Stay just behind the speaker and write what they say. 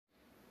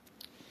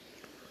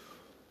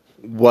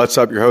What's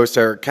up, your host,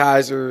 Eric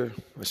Kaiser,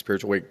 my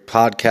Spiritual Wake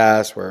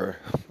podcast, where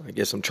I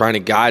guess I'm trying to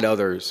guide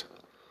others.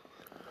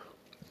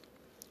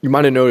 You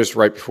might have noticed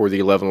right before the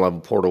 11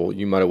 level portal,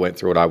 you might have went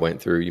through what I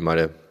went through. You might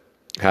have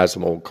had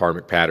some old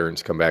karmic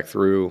patterns come back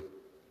through.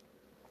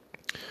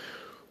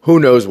 Who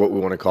knows what we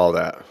want to call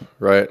that,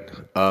 right?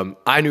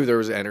 I knew there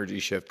was an energy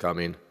shift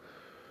coming.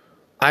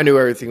 I knew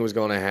everything was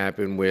going to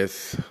happen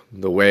with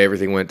the way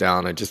everything went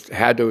down. I just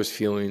had those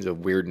feelings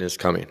of weirdness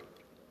coming.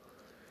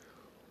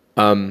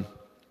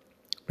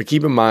 But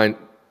keep in mind,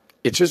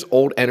 it's just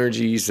old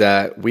energies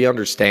that we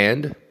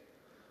understand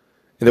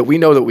and that we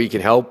know that we can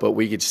help, but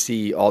we could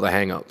see all the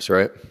hangups,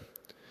 right?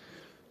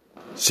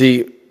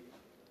 See,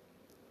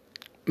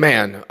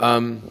 man,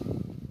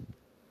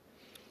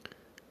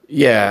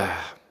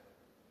 yeah.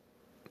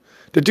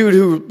 The dude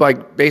who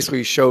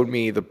basically showed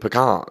me the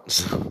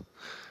pecans,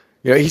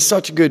 he's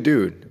such a good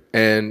dude.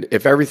 And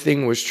if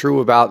everything was true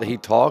about that he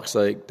talks,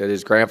 like that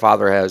his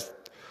grandfather has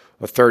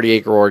a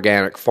 30-acre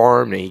organic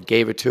farm, and he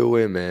gave it to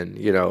him, and,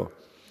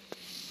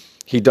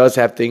 he does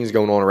have things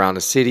going on around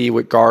the city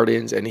with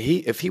gardens, and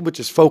if he would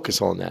just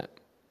focus on that,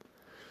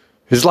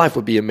 his life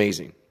would be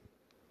amazing.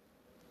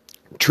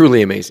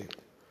 Truly amazing.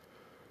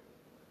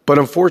 But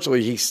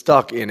unfortunately, he's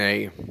stuck in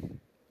a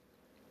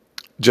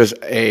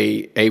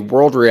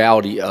world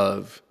reality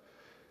of,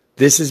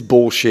 this is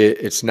bullshit,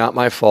 it's not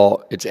my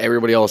fault, it's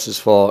everybody else's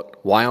fault,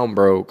 why I'm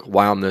broke,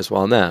 why I'm this,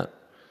 why I'm that.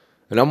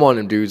 And I'm one of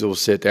them dudes that will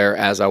sit there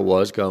as I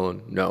was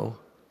going, no.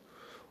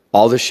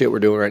 All this shit we're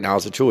doing right now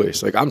is a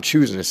choice. Like, I'm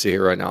choosing to sit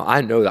here right now. I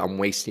know that I'm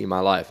wasting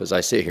my life as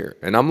I sit here.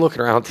 And I'm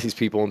looking around at these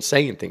people and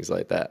saying things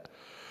like that.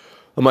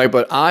 I'm like,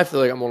 but I feel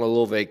like I'm on a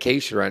little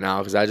vacation right now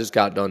because I just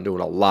got done doing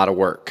a lot of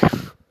work.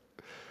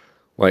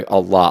 Like, a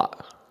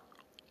lot.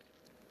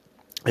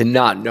 And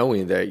not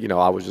knowing that,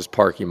 I was just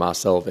parking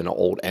myself in an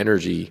old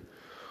energy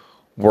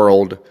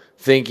world,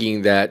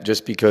 thinking that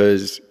just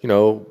because,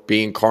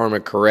 being karma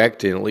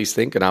correct, and at least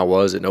thinking I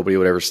was, that nobody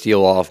would ever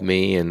steal off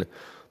me, and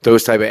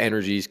those type of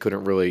energies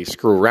couldn't really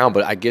screw around.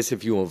 But I guess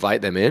if you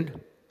invite them in,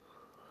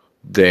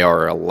 they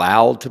are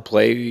allowed to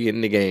play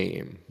in the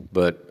game.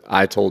 But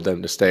I told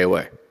them to stay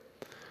away.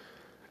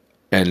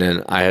 And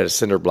then I had a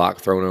cinder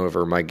block thrown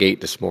over my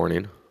gate this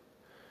morning.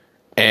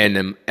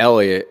 And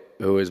Elliot,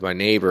 who is my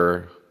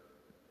neighbor,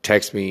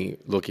 texted me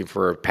looking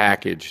for a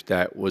package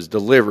that was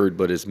delivered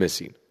but is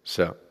missing.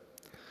 So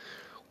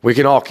we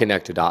can all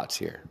connect the dots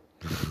here.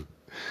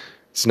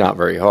 It's not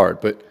very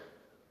hard, but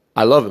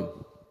I love him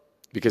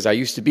because I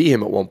used to be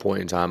him at one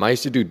point in time. I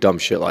used to do dumb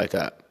shit like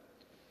that.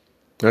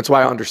 That's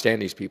why I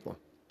understand these people.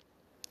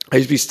 I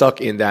used to be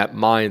stuck in that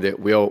mind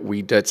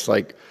that that's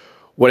like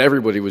what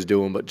everybody was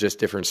doing, but just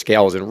different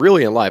scales. And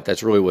really in life,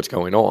 that's really what's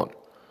going on.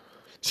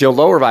 See, on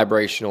lower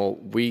vibrational,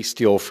 we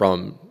steal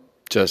from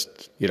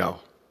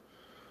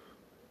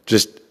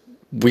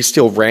we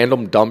steal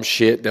random dumb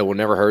shit that will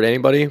never hurt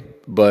anybody,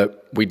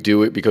 but we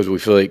do it because we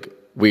feel like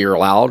we are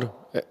allowed,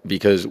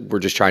 because we're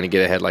just trying to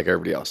get ahead like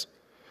everybody else.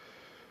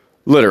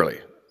 Literally.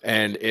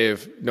 And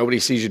if nobody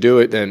sees you do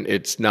it, then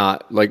it's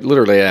not,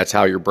 literally that's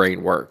how your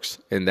brain works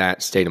in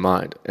that state of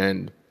mind.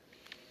 And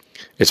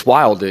it's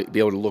wild to be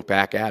able to look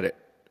back at it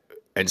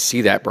and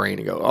see that brain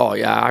and go, oh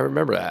yeah, I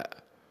remember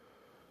that.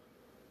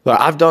 But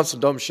I've done some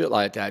dumb shit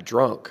like that,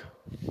 drunk,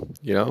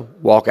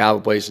 walk out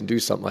of a place and do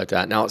something like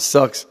that. Now it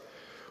sucks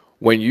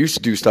when you used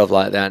to do stuff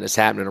like that and it's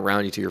happening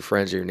around you to your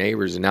friends or your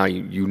neighbors, and now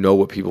you know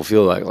what people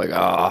feel like.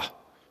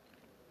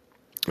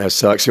 That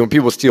sucks. See, when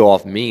people steal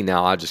off me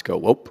now, I just go,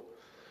 whoop,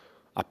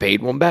 I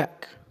paid one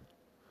back.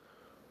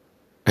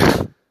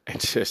 And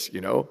just,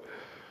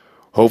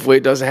 hopefully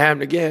it doesn't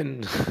happen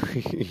again.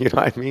 You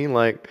know what I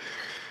mean?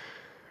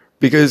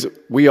 Because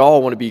we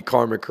all want to be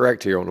karma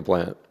correct here on the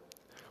planet.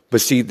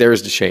 But see,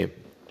 there's the shame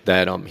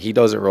that he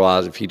doesn't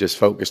realize if he just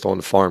focused on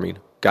the farming,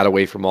 got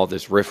away from all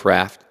this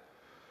riffraff,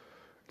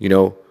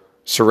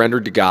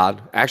 surrendered to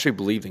God, actually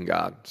believed in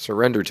God,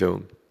 surrendered to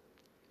him,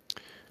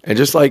 and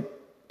just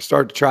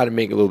start to try to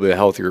make a little bit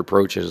healthier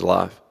approach in his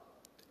life,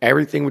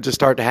 everything would just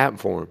start to happen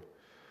for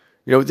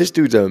him. This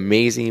dude's an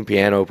amazing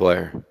piano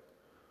player.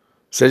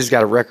 Says he's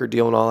got a record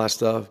deal and all that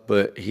stuff,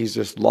 but he's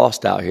just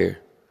lost out here.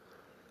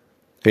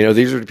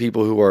 These are the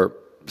people who are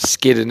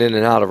skidding in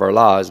and out of our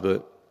lives,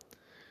 but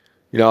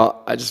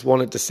I just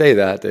wanted to say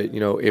that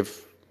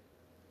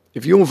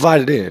if you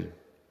invite it in,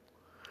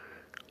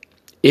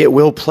 it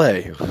will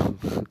play.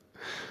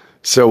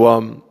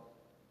 So,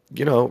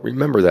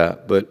 remember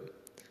that. But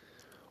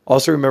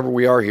also remember,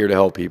 we are here to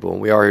help people,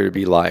 and we are here to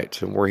be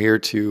light, and we're here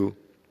to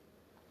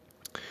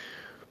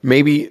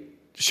maybe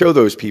show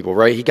those people,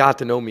 right? He got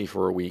to know me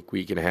for a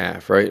week and a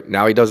half, right?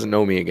 Now he doesn't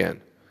know me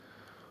again.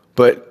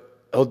 But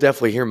he'll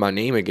definitely hear my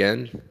name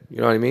again.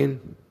 You know what I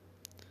mean?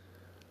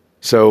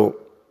 So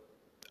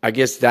I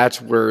guess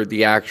that's where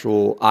the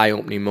actual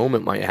eye-opening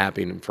moment might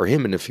happen for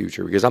him in the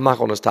future, because I'm not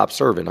going to stop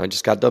serving. I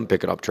just got done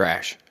picking up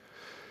trash.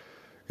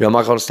 I'm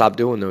not going to stop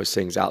doing those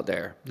things out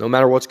there, no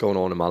matter what's going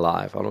on in my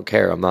life. I don't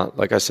care. I'm not,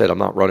 like I said, I'm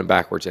not running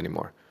backwards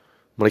anymore.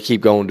 I'm going to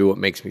keep going, do what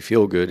makes me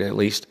feel good, and at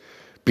least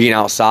being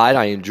outside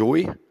I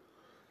enjoy,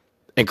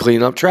 and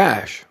cleaning up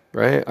trash.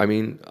 right? I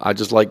mean, I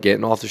just like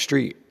getting off the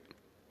street.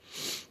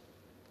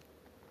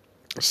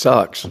 It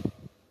sucks.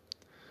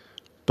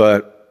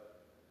 But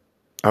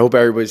I hope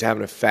everybody's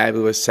having a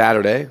fabulous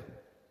Saturday.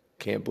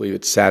 Can't believe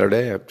it's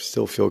Saturday. I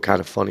still feel kind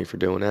of funny for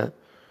doing that.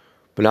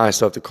 But now I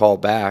still have to call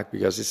back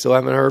because I still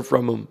haven't heard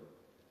from them.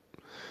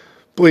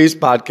 Please,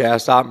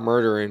 podcast, stop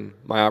murdering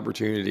my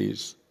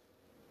opportunities.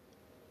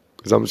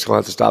 Because I'm just going to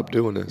have to stop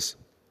doing this.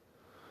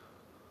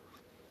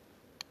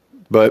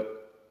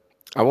 But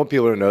I want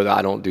people to know that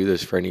I don't do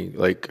this for any,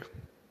 like,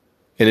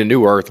 in a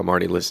new earth, I'm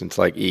already listening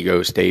to, like,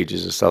 ego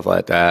stages and stuff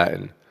like that.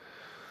 And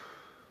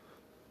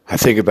I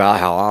think about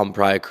how I'm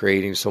probably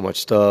creating so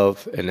much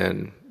stuff. And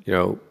then, you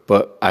know,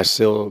 but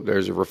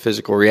there's a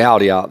physical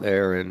reality out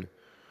there. And,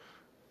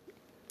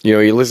 you know,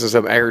 you listen to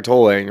some Eckhart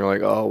Tolle and you're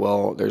like, oh,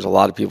 well, there's a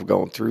lot of people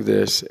going through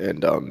this.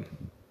 And,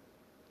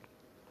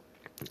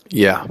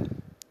 yeah.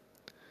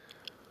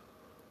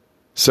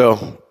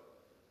 So,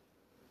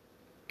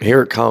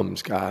 here it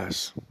comes,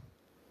 guys.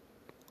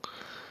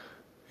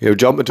 You know,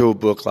 jump into a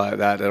book like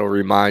that that'll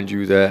remind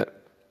you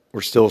that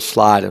we're still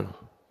sliding.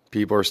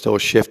 People are still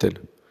shifting.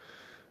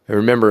 And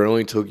remember, it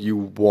only took you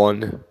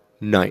one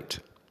night.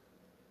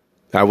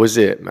 That was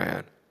it,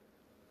 man.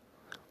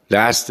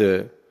 That's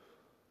the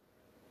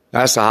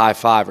high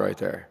five right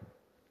there.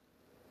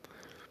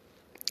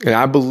 And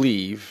I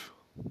believe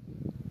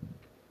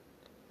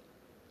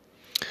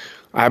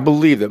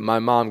that my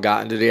mom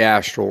got into the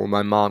astral when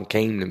my mom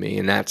came to me,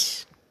 and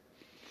that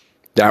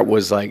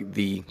was like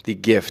the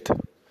gift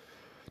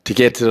to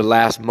get to the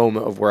last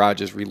moment of where I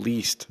just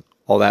released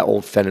all that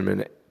old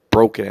feminine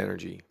broken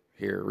energy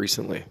here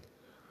recently.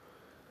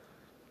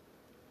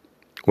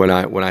 When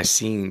I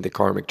seen the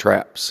karmic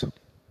traps.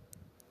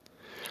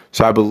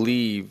 So I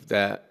believe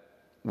that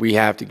we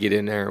have to get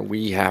in there and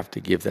we have to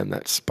give them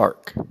that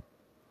spark.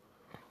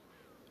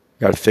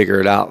 Got to figure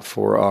it out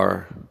for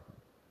our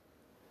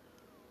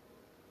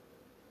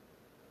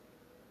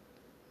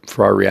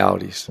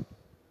realities.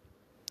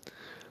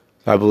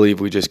 I believe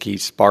we just keep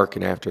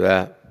sparking after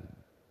that.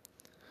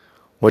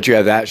 Once you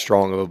have that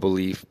strong of a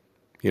belief,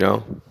 you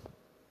know,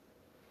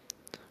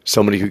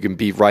 somebody who can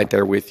be right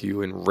there with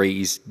you and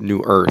raise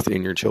new earth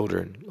in your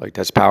children, like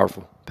that's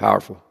powerful,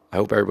 powerful. I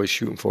hope everybody's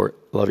shooting for it.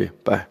 Love you.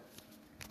 Bye.